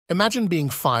Imagine being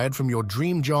fired from your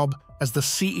dream job as the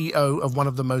CEO of one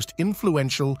of the most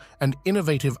influential and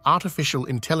innovative artificial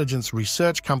intelligence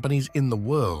research companies in the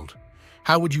world.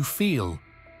 How would you feel?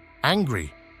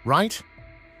 Angry, right?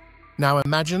 Now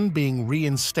imagine being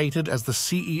reinstated as the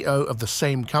CEO of the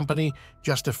same company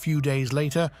just a few days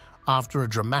later after a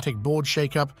dramatic board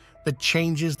shakeup that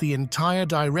changes the entire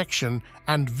direction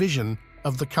and vision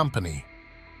of the company.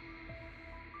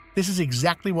 This is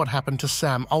exactly what happened to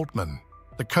Sam Altman,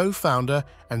 the co-founder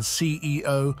and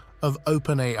CEO of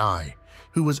OpenAI,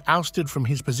 who was ousted from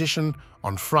his position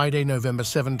on Friday, November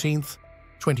 17th,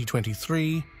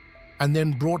 2023, and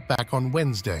then brought back on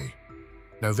Wednesday,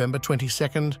 November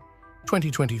 22nd,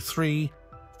 2023,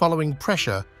 following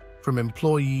pressure from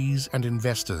employees and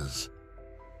investors.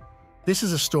 This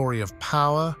is a story of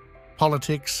power,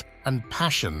 politics, and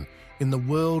passion in the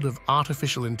world of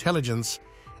artificial intelligence,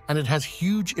 and it has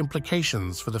huge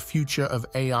implications for the future of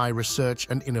AI research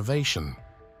and innovation.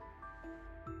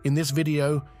 In this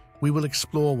video, we will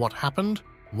explore what happened,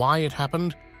 why it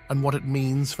happened, and what it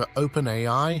means for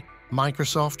OpenAI,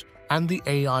 Microsoft, and the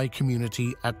AI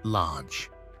community at large.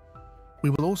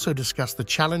 We will also discuss the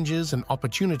challenges and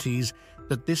opportunities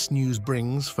that this news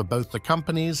brings for both the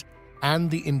companies and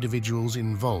the individuals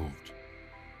involved.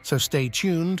 So stay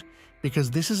tuned, because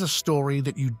this is a story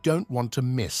that you don't want to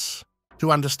miss.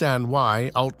 To understand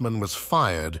why Altman was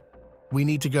fired, we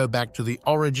need to go back to the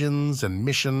origins and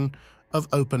mission of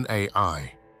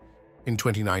OpenAI. In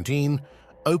 2019,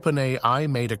 OpenAI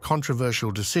made a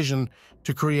controversial decision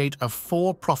to create a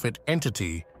for-profit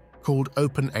entity called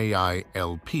OpenAI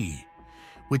LP,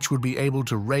 which would be able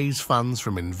to raise funds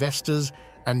from investors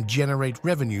and generate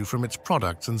revenue from its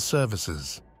products and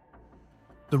services.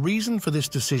 The reason for this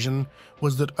decision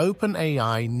was that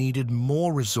OpenAI needed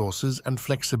more resources and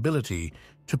flexibility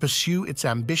to pursue its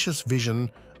ambitious vision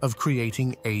of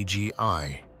creating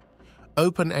AGI.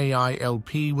 OpenAI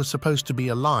LP was supposed to be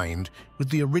aligned with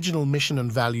the original mission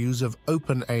and values of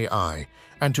OpenAI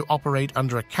and to operate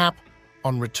under a cap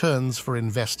on returns for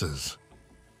investors.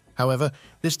 However,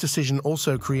 this decision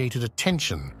also created a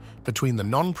tension between the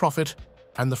non-profit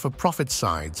and the for-profit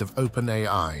sides of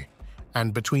OpenAI,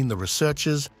 and between the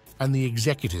researchers and the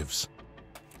executives.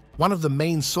 One of the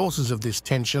main sources of this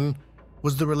tension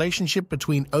was the relationship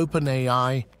between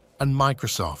OpenAI and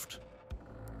Microsoft.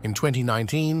 In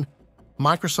 2019,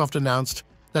 Microsoft announced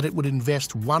that it would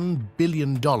invest $1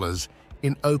 billion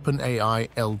in OpenAI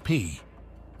LP,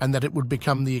 and that it would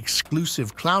become the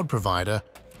exclusive cloud provider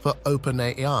for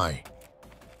OpenAI.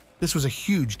 This was a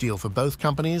huge deal for both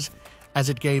companies, as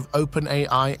it gave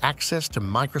OpenAI access to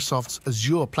Microsoft's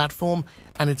Azure platform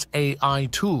and its AI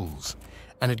tools,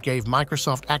 and it gave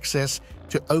Microsoft access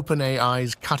to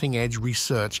OpenAI's cutting-edge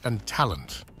research and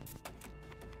talent.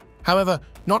 However,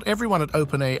 not everyone at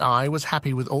OpenAI was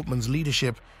happy with Altman's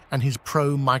leadership and his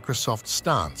pro-Microsoft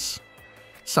stance.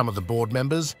 Some of the board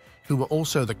members, who were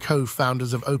also the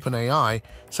co-founders of OpenAI,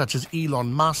 such as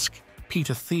Elon Musk,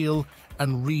 Peter Thiel,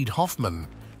 and Reid Hoffman,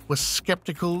 were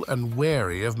skeptical and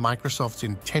wary of Microsoft's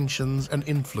intentions and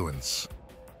influence.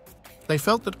 They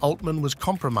felt that Altman was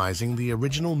compromising the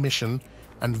original mission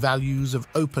and values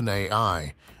of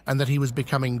OpenAI, and that he was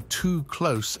becoming too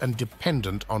close and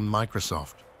dependent on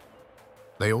Microsoft.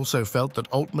 They also felt that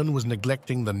Altman was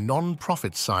neglecting the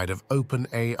non-profit side of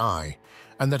OpenAI,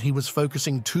 and that he was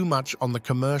focusing too much on the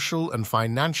commercial and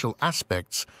financial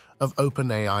aspects of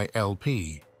OpenAI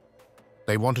LP.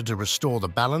 They wanted to restore the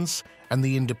balance and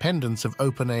the independence of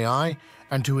OpenAI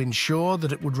and to ensure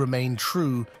that it would remain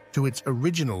true to its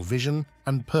original vision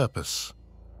and purpose.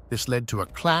 This led to a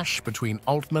clash between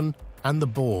Altman and the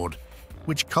board,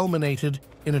 which culminated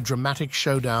in a dramatic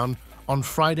showdown on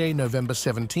Friday, November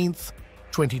 17th,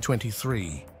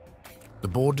 2023. The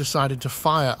board decided to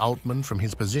fire Altman from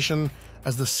his position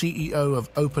as the CEO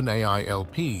of OpenAI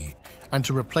LP and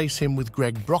to replace him with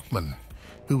Greg Brockman,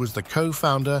 who was the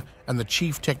co-founder and the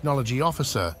chief technology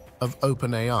officer of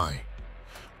OpenAI.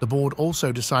 The board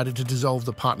also decided to dissolve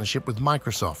the partnership with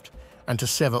Microsoft and to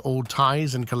sever all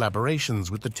ties and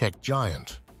collaborations with the tech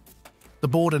giant. The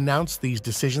board announced these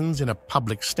decisions in a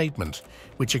public statement,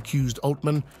 which accused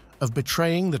Altman of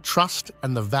betraying the trust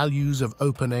and the values of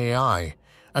OpenAI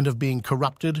and of being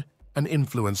corrupted and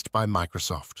influenced by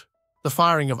Microsoft. The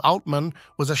firing of Altman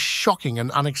was a shocking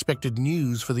and unexpected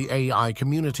news for the AI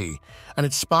community, and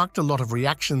it sparked a lot of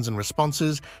reactions and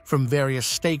responses from various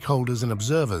stakeholders and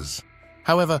observers.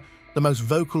 However, the most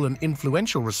vocal and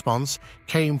influential response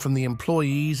came from the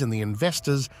employees and the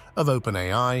investors of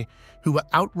OpenAI, who were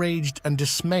outraged and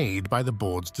dismayed by the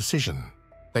board's decision.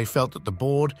 They felt that the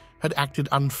board had acted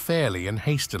unfairly and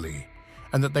hastily,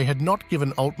 and that they had not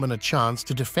given Altman a chance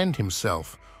to defend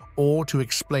himself or to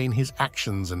explain his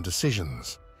actions and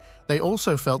decisions. They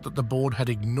also felt that the board had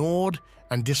ignored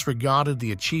and disregarded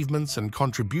the achievements and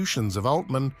contributions of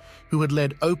Altman, who had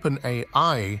led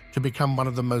OpenAI to become one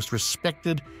of the most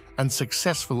respected and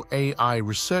successful AI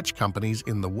research companies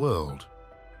in the world.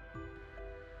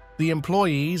 The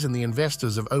employees and the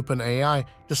investors of OpenAI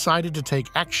decided to take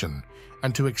action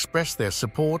and to express their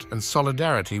support and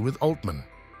solidarity with Altman.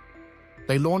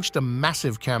 They launched a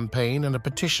massive campaign and a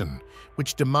petition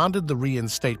which demanded the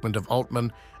reinstatement of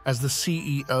Altman as the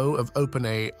CEO of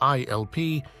OpenAI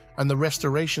LP and the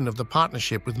restoration of the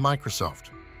partnership with Microsoft.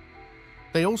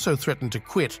 They also threatened to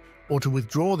quit or to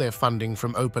withdraw their funding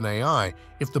from OpenAI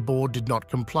if the board did not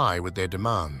comply with their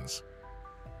demands.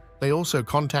 They also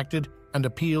contacted and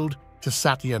appealed to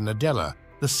Satya Nadella,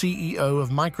 the CEO of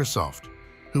Microsoft,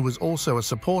 who was also a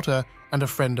supporter and a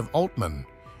friend of Altman,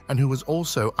 and who was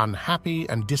also unhappy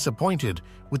and disappointed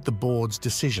with the board's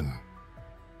decision.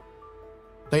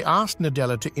 They asked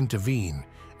Nadella to intervene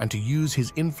and to use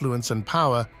his influence and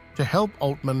power to help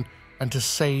Altman and to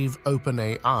save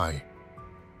OpenAI.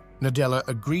 Nadella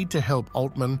agreed to help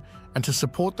Altman and to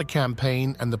support the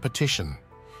campaign and the petition.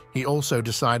 He also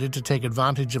decided to take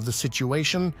advantage of the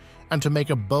situation and to make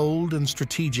a bold and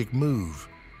strategic move.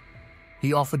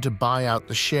 He offered to buy out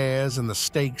the shares and the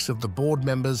stakes of the board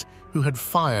members who had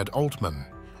fired Altman,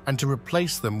 and to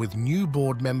replace them with new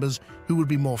board members who would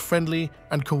be more friendly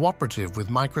and cooperative with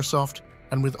Microsoft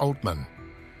and with Altman.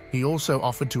 He also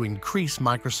offered to increase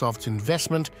Microsoft's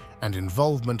investment and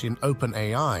involvement in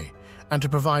OpenAI, and to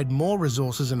provide more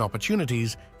resources and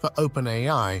opportunities for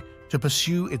OpenAI to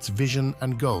pursue its vision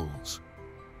and goals.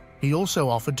 He also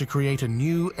offered to create a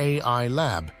new AI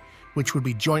lab, which would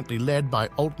be jointly led by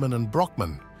Altman and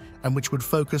Brockman, and which would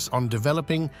focus on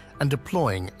developing and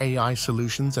deploying AI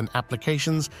solutions and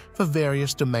applications for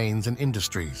various domains and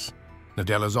industries.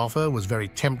 Nadella's offer was very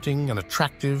tempting and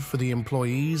attractive for the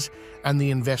employees and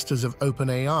the investors of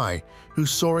OpenAI, who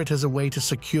saw it as a way to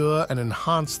secure and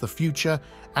enhance the future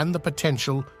and the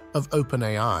potential of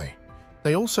OpenAI.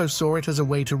 They also saw it as a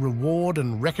way to reward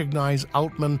and recognize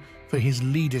Altman for his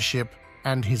leadership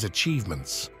and his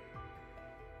achievements.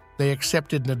 They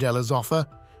accepted Nadella's offer,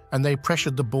 and they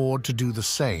pressured the board to do the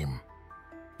same.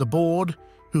 The board,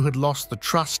 who had lost the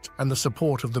trust and the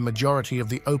support of the majority of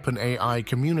the OpenAI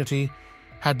community,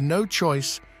 had no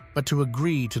choice but to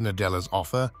agree to Nadella's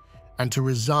offer and to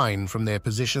resign from their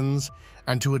positions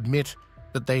and to admit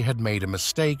that they had made a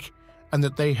mistake and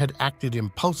that they had acted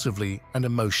impulsively and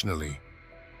emotionally.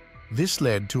 This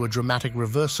led to a dramatic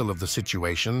reversal of the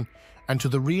situation and to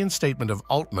the reinstatement of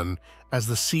Altman as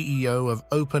the CEO of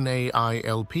OpenAI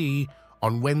LP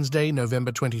on Wednesday,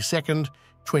 November 22,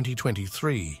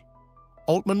 2023.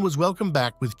 Altman was welcomed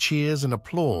back with cheers and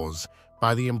applause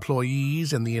by the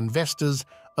employees and the investors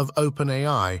of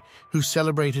OpenAI, who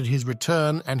celebrated his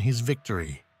return and his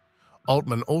victory.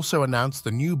 Altman also announced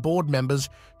the new board members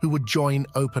who would join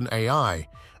OpenAI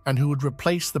and who would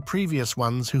replace the previous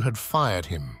ones who had fired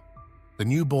him. The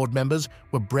new board members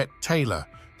were Brett Taylor,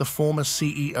 the former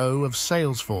CEO of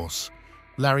Salesforce,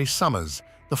 Larry Summers,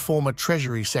 the former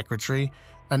Treasury Secretary,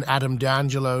 and Adam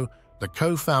D'Angelo, the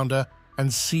co-founder and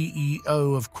CEO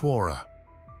of Quora.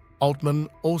 Altman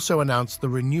also announced the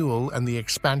renewal and the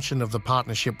expansion of the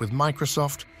partnership with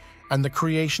Microsoft and the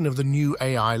creation of the new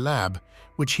AI lab,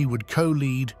 which he would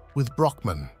co-lead with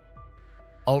Brockman.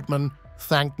 Altman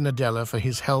thanked Nadella for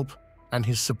his help and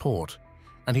his support,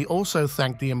 and he also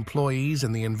thanked the employees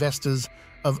and the investors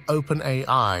of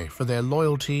OpenAI for their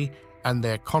loyalty and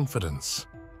their confidence.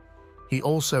 He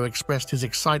also expressed his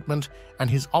excitement and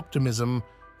his optimism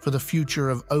for the future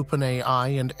of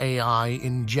OpenAI and AI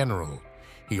in general.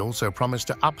 He also promised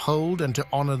to uphold and to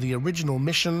honor the original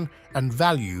mission and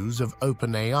values of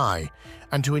OpenAI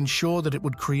and to ensure that it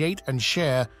would create and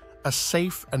share a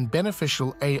safe and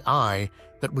beneficial AI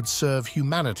that would serve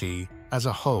humanity as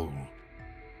a whole.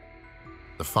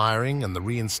 The firing and the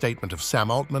reinstatement of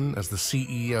Sam Altman as the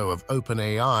CEO of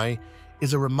OpenAI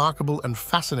is a remarkable and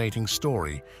fascinating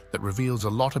story that reveals a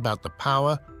lot about the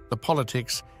power, the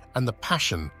politics, and the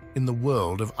passion in the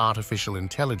world of artificial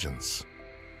intelligence.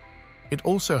 It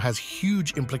also has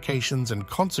huge implications and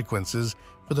consequences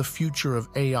for the future of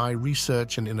AI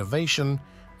research and innovation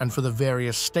and for the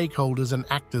various stakeholders and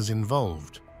actors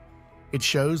involved. It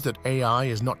shows that AI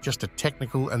is not just a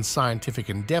technical and scientific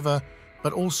endeavor,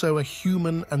 but also a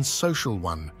human and social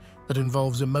one that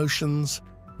involves emotions,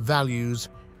 values,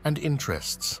 and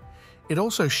interests. It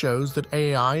also shows that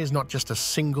AI is not just a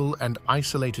single and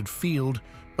isolated field,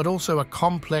 but also a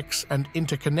complex and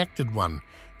interconnected one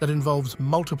that involves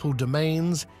multiple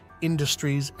domains,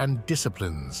 industries, and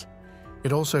disciplines.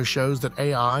 It also shows that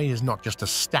AI is not just a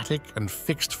static and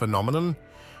fixed phenomenon,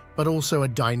 but also a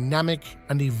dynamic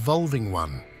and evolving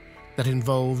one that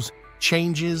involves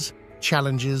changes,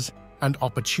 challenges, and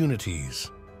opportunities.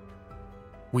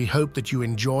 We hope that you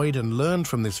enjoyed and learned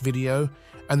from this video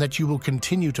and that you will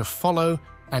continue to follow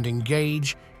and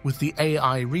engage with the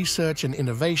AI research and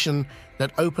innovation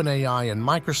that OpenAI and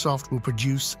Microsoft will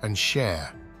produce and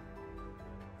share.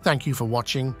 Thank you for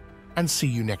watching, and see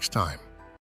you next time.